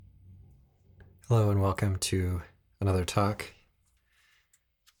Hello and welcome to another talk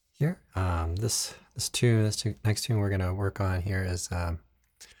here. This next tune we're going to work on here is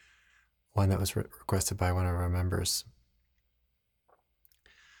one that was requested by one of our members.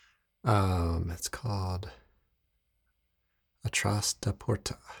 It's called Atrás da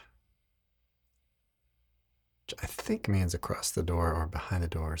Porta, which I think means across the door or behind the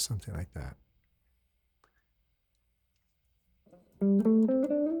door or something like that.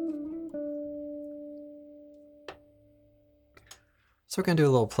 So we're going to do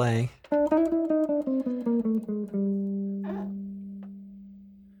a little playing.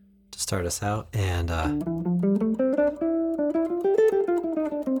 To start us out, and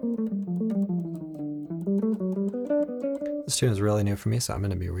this tune is really new for me, so I'm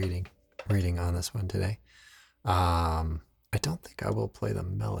going to be reading on this one today. I don't think I will play the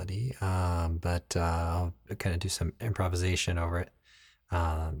melody, but I'll kind of do some improvisation over it.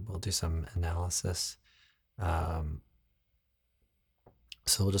 We'll do some analysis.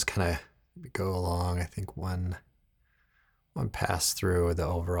 So we'll just kind of go along, I think, one pass through the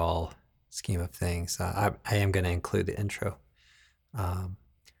overall scheme of things. I am going to include the intro in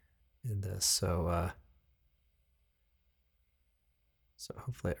this, so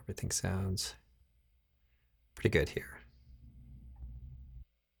hopefully everything sounds pretty good here.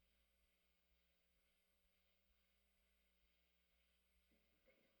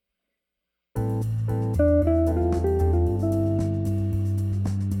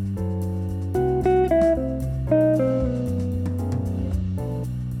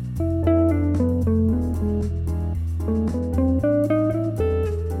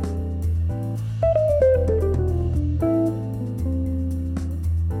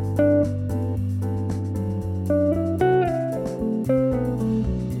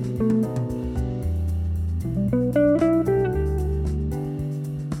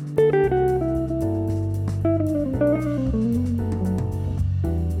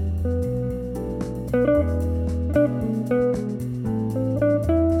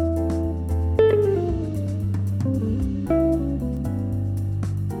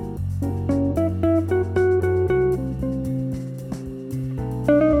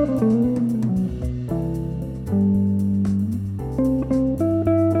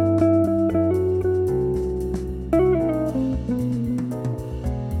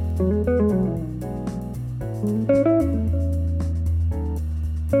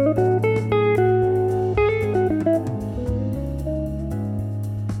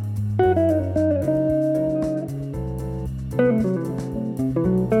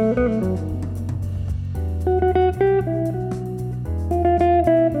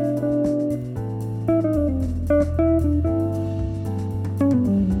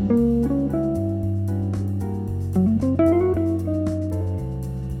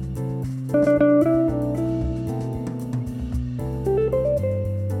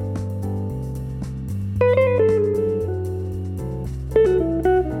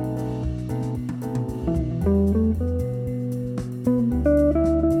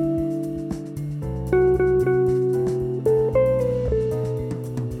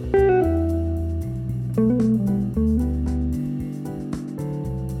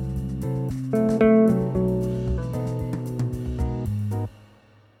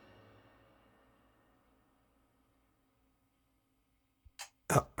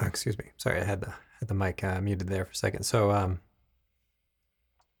 Excuse me. Sorry, I had the mic muted there for a second. So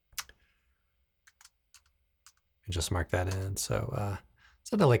just mark that in. So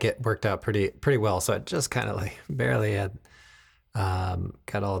sounded like it worked out pretty well. So I just kind of like barely had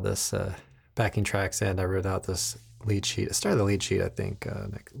got all this backing tracks in. I wrote out this lead sheet. I started the lead sheet, I think,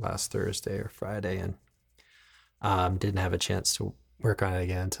 last Thursday or Friday, and didn't have a chance to work on it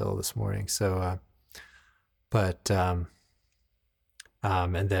again until this morning. So,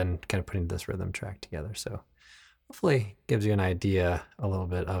 and then kind of putting this rhythm track together. So hopefully gives you an idea a little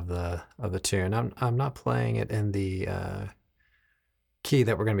bit of the tune. I'm not playing it in the key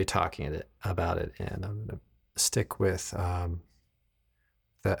that we're going to be talking about it in. I'm going to stick with the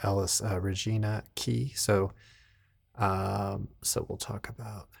Elis Regina key. So we'll talk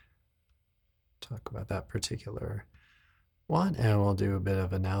about that particular one, and we'll do a bit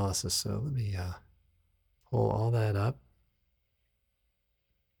of analysis. So let me pull all that up.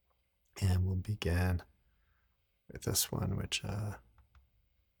 And we'll begin with this one, which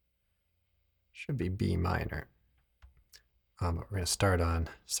should be B minor. We're going to start on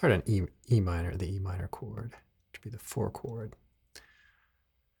E minor, the E minor chord, which would be the 4 chord.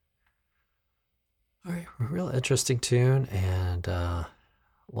 All right, a real interesting tune and a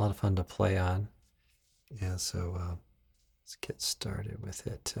lot of fun to play on. Yeah, so let's get started with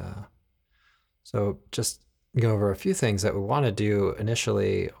it. So just go over a few things that we want to do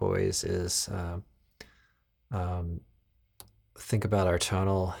initially always is um, think about our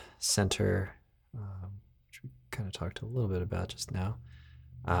tonal center, which we kind of talked a little bit about just now.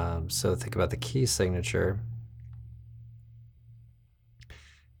 So think about the key signature,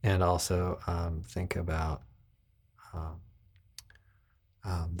 and also think about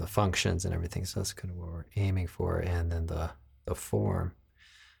the functions and everything. So that's kind of what we're aiming for, and then the form.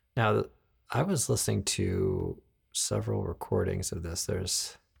 Now, I was listening to several recordings of this.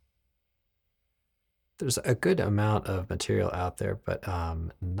 There's a good amount of material out there, but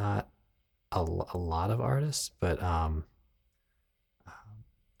not a lot of artists. But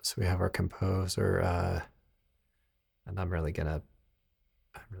so we have our composer, and I'm really gonna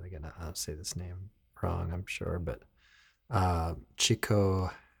say this name wrong, I'm sure, but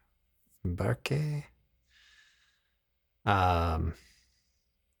Chico Barque,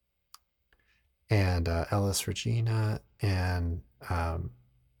 and Ellis Regina, and I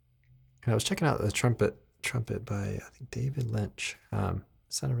was checking out the trumpet by I think David Lynch. It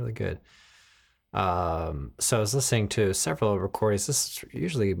sounded really good. So I was listening to several recordings. This is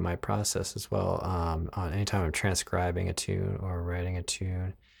usually my process as well. On anytime I'm transcribing a tune or writing a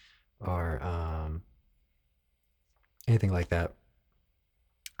tune or anything like that,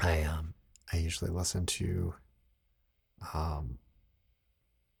 I usually listen to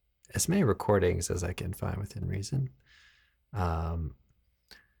as many recordings as I can find within reason. But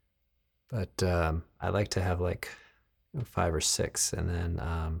I like to have like 5 or 6, and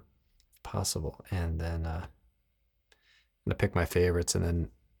then possible, and then I'm gonna pick my favorites, and then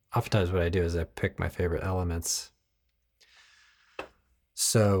oftentimes what I do is I pick my favorite elements.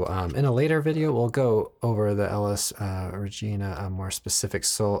 So in a later video, we'll go over the Ellis Regina more specific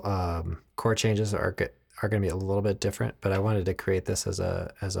chord changes are going to be a little bit different, but I wanted to create this as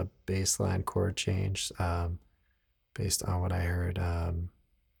a baseline chord change based on what I heard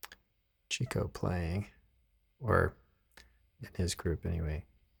Chico playing, or in his group anyway,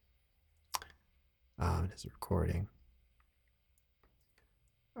 in his recording.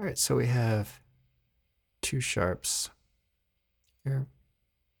 All right, so we have 2 sharps here.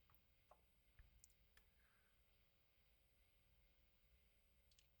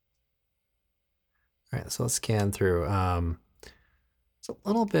 All right, so let's scan through. It's a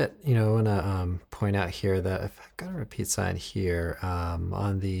little bit, I want to point out here that if I've got a repeat sign here,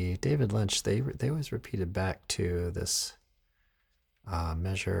 on the David Lynch, they always repeated back to this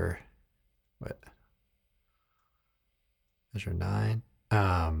measure 9.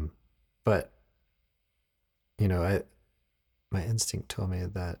 But my instinct told me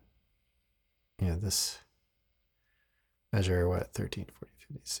that this measure 13, 14,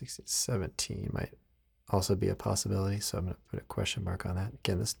 15, 16, 17 might also be a possibility, so I'm going to put a question mark on that.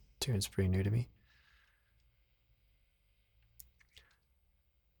 Again, this tune's pretty new to me.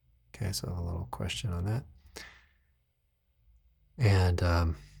 Okay, so a little question on that. And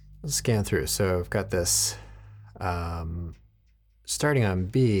let's scan through. So I've got this, starting on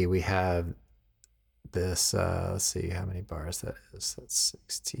B, we have this, let's see how many bars that is. That's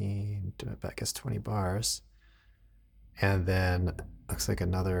 16, I guess 20 bars. And then looks like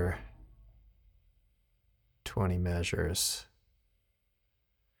another 20 measures.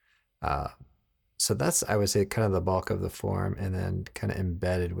 So that's, I would say, kind of the bulk of the form, and then kind of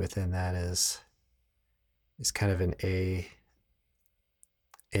embedded within that is kind of an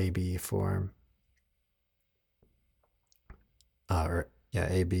A-B form. Or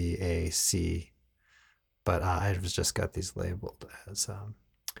yeah, A-B, A-C. But I've just got these labeled as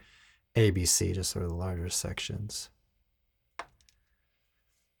A-B-C, just sort of the larger sections. All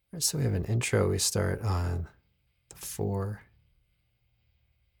right, so we have an intro. We start on the 4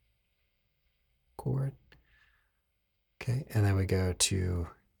 chord. Okay, and then we go to,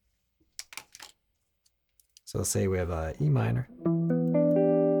 so let's say we have E minor.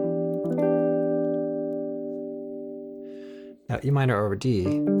 Now E minor over D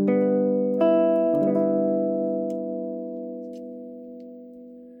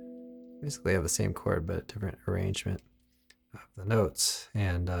basically have the same chord but a different arrangement of the notes,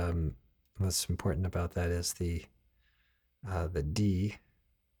 and what's important about that is the D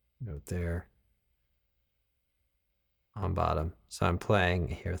note there on bottom. So I'm playing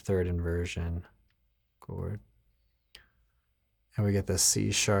here 3rd inversion chord, and we get the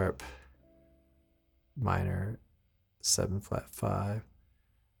C sharp minor 7 flat 5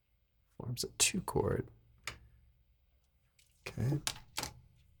 forms a 2 chord. Okay.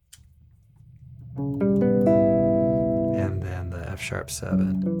 And then the F sharp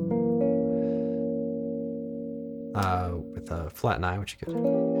 7 with a flat 9, which you could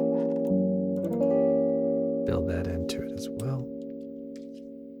build that into it as well.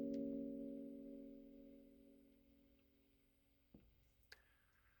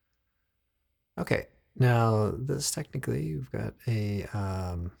 Okay, now this technically you've got a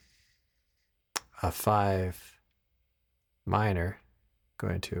 5 minor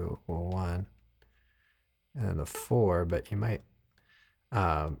going to a 1 and a 4, but you might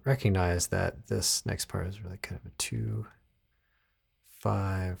recognize that this next part is really kind of a 2,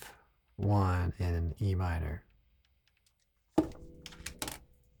 5, 1 in an E minor.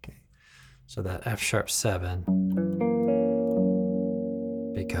 Okay, so that F sharp 7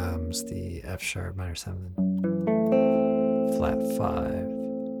 becomes the F sharp minor 7 flat 5.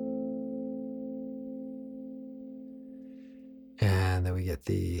 And then we get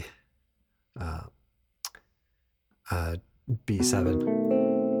the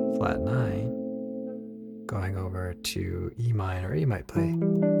B7 flat 9 going over to E minor. You might play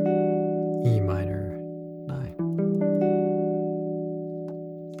E minor 9.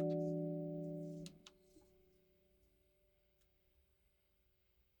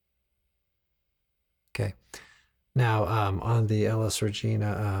 Okay. Now on the Elis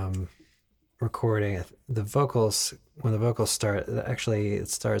Regina recording, the vocals, when the vocals start, actually it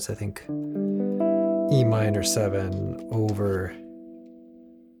starts, I think, E minor 7 over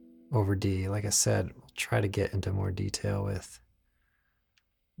D. Like I said, we'll try to get into more detail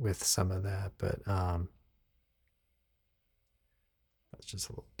with some of that, but that's just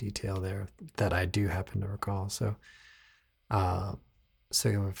a little detail there that I do happen to recall. So so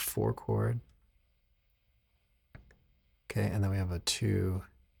we have a 4 chord. Okay, and then we have a 2,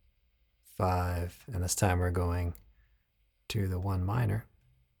 5, and this time we're going to the 1 minor.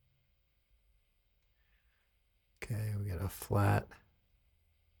 Okay, we get a flat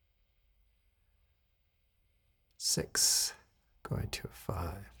 6 going to a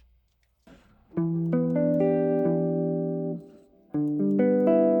 5.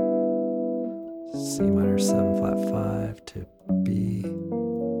 C minor 7 flat 5 to B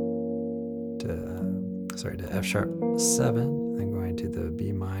to F sharp 7, then going to the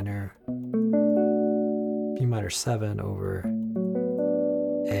B minor 7 over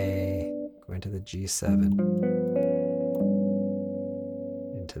A, going to the G7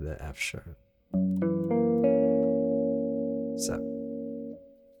 into the F sharp 7.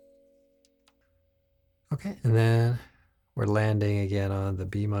 Okay, and then we're landing again on the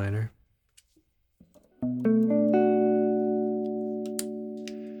B minor.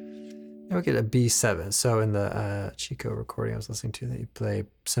 And we get a B7. So in the Chico recording I was listening to, they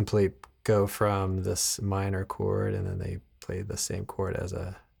simply go from this minor chord and then they play the same chord as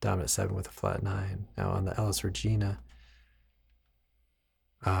a dominant 7 with a flat 9. Now on the Elis Regina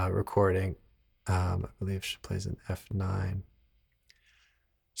recording, I believe she plays an F9.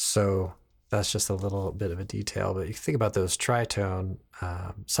 So that's just a little bit of a detail, but you think about those tritone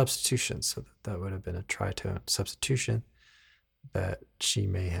substitutions. So that would have been a tritone substitution that she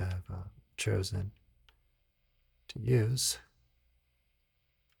may have chosen to use.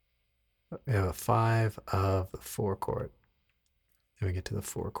 We have a 5 of the 4 chord. Then we get to the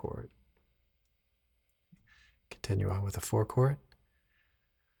 4 chord. Continue on with the 4 chord.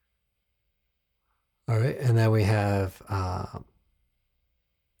 All right, and then we have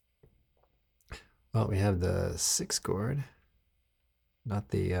we have the 6 chord, not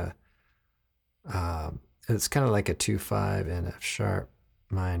the it's kind of like a 2-5 in F sharp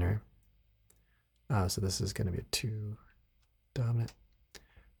minor. So this is going to be a 2 dominant.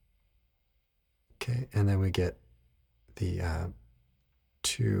 Okay, and then we get the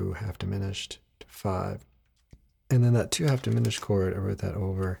 2 half diminished to 5. And then that 2 half diminished chord, I wrote that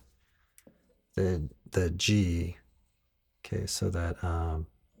over the G. Okay, so that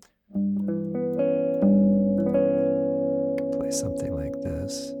play something like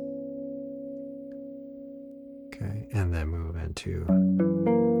this. Okay, and then move into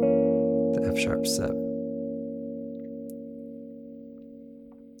the F sharp 7.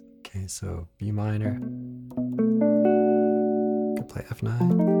 Okay, so B minor. Could play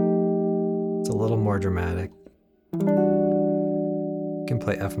F9. It's a little more dramatic. You can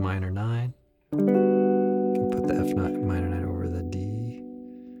play F minor 9. You can put the F minor 9 over the D.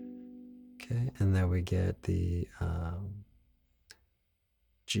 Okay, and then we get the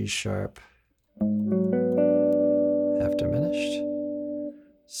G sharp half diminished,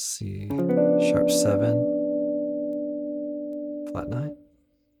 C sharp 7, flat 9.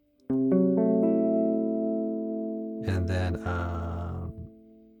 And then,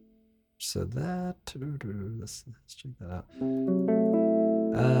 so that, let's check that out.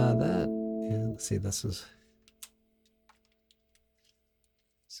 Let's see, this is,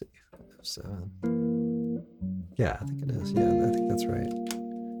 let's see, F7. Yeah, I think it is. Yeah, I think that's right.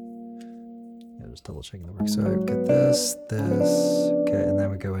 Yeah, just double checking the work. So I get this, okay, and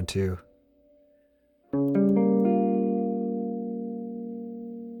then we go into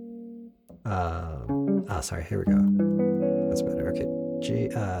sorry, here we go. That's better. Okay,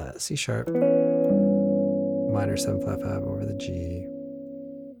 C sharp, minor 7-flat-5 over the G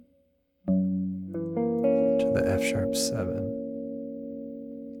to the F sharp 7.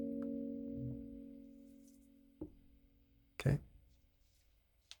 Okay.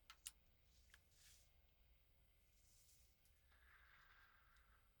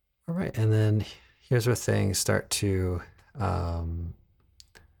 All right, and then here's where things start to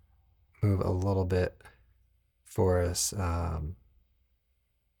move a little bit for us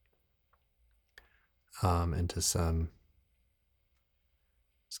into some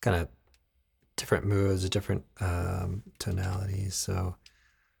just kind of different moves, different tonalities. So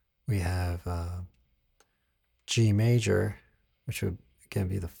we have G major, which would again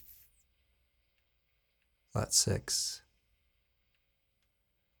be the flat 6.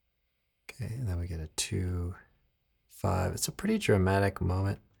 Okay, and then we get a 2, 5. It's a pretty dramatic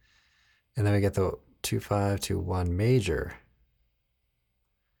moment. And then we get the 2, 5 to 1 major.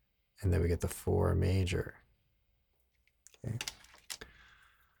 And then we get the 4 major. Okay.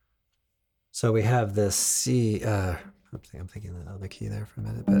 So we have this C, I'm thinking the other key there for a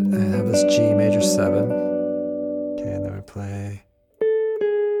minute, but I have this G major 7. Okay, and then we play.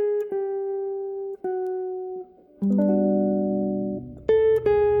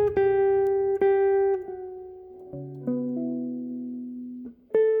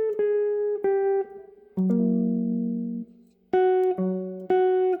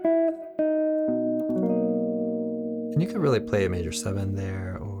 And you could really play a major 7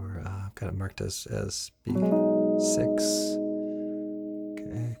 there, or kind of marked as B6.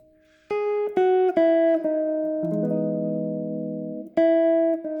 Okay.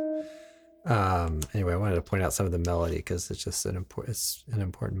 Anyway, I wanted to point out some of the melody because it's just an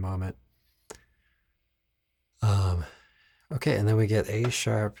important moment. Okay, and then we get A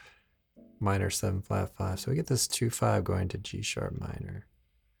sharp minor 7-flat-5. So we get this 2, 5 going to G sharp minor.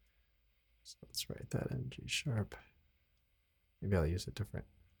 So let's write that in G sharp. Maybe I'll use a different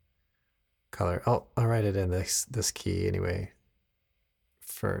color. I'll write it in this key anyway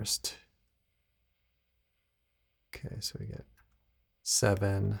first. Okay, so we get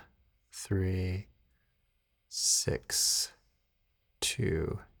 7, 3, 6,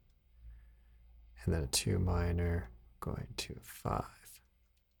 2, and then a 2 minor going to 5.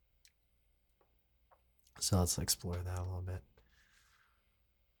 So let's explore that a little bit.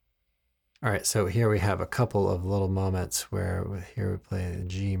 All right, so here we have a couple of little moments where here we play the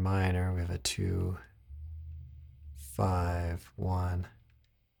G minor. We have a 2, 5, 1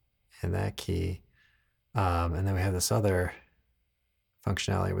 in that key. And then we have this other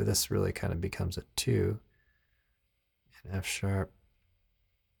functionality where this really kind of becomes a 2 in F sharp.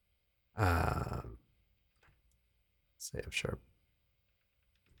 Say F sharp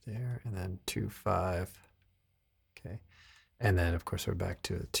there, and then 2, 5. Okay. And then, of course, we're back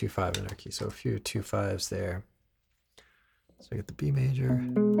to a 2, 5 in our key. So a few 2, 5s there. So we get the B major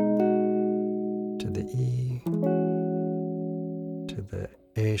to the E to the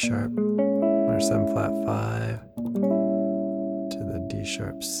A sharp minor 7-flat-5 to the D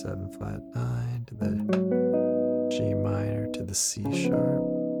sharp 7-flat-9 to the G minor to the C sharp,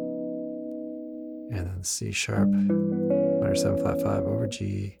 and then C sharp minor 7-flat-5 over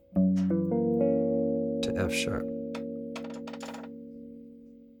G to F sharp.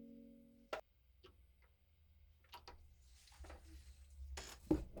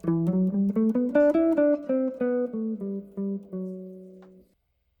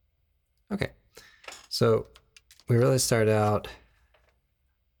 Okay, so we really start out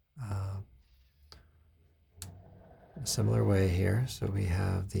a similar way here. So we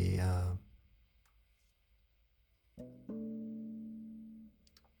have the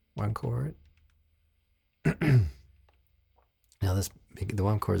 1 chord. Now the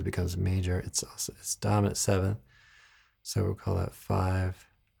 1 chord becomes major. It's dominant 7, so we'll call that 5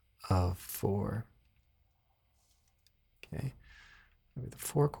 of 4. Okay, the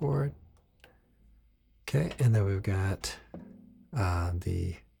 4 chord. Okay, and then we've got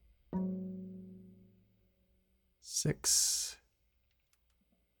the 6,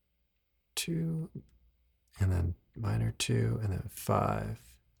 2, and then minor 2, and then 5.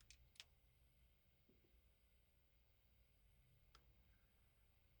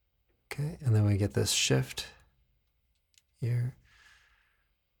 Okay, and then we get this shift here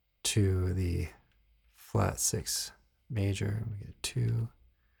to the flat 6 major. We get 2,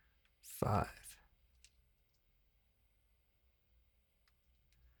 5.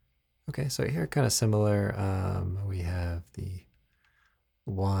 Okay, so here kind of similar. We have the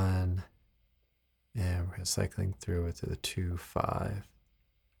 1, and we're cycling through it to the 2, 5.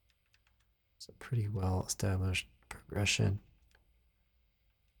 It's a pretty well established progression.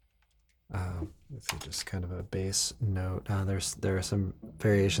 This is just kind of a bass note. There are some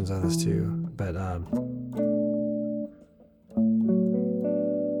variations on this too, but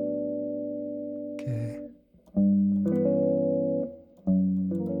okay.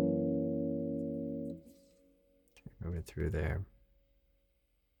 Moving through there.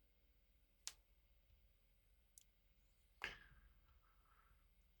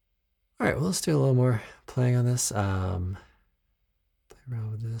 All right, well, let's do a little more playing on this. Play around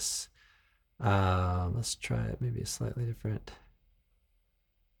with this. Let's try it maybe a slightly different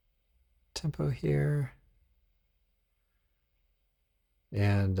tempo here.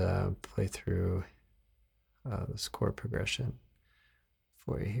 And play through this chord progression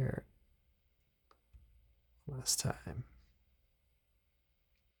for you here last time.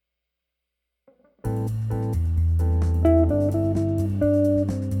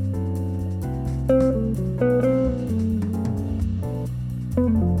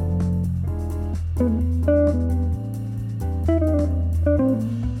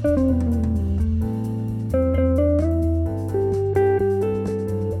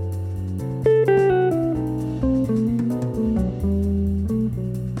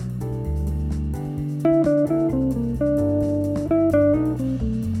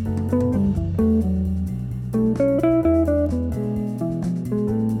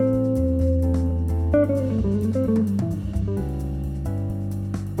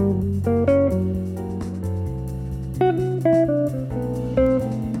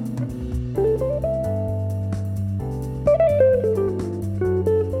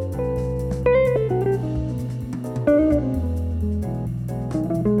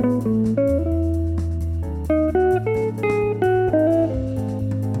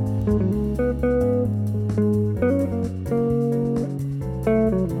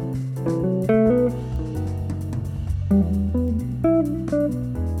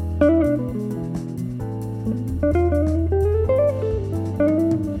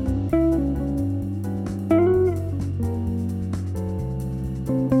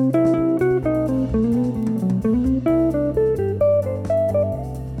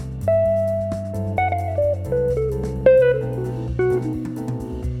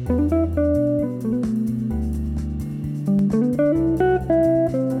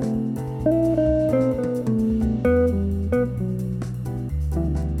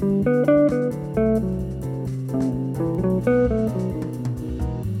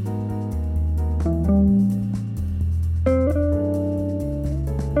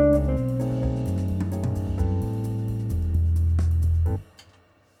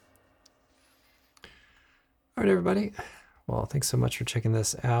 All right, everybody. Well, thanks so much for checking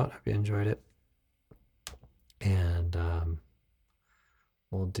this out. Hope you enjoyed it. And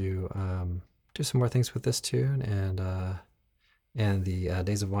we'll do some more things with this tune and the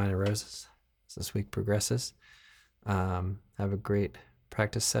Days of Wine and Roses as this week progresses. Have a great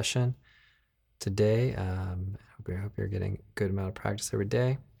practice session today. I hope you're getting a good amount of practice every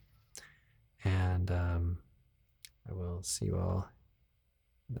day. And I will see you all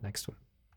in the next one.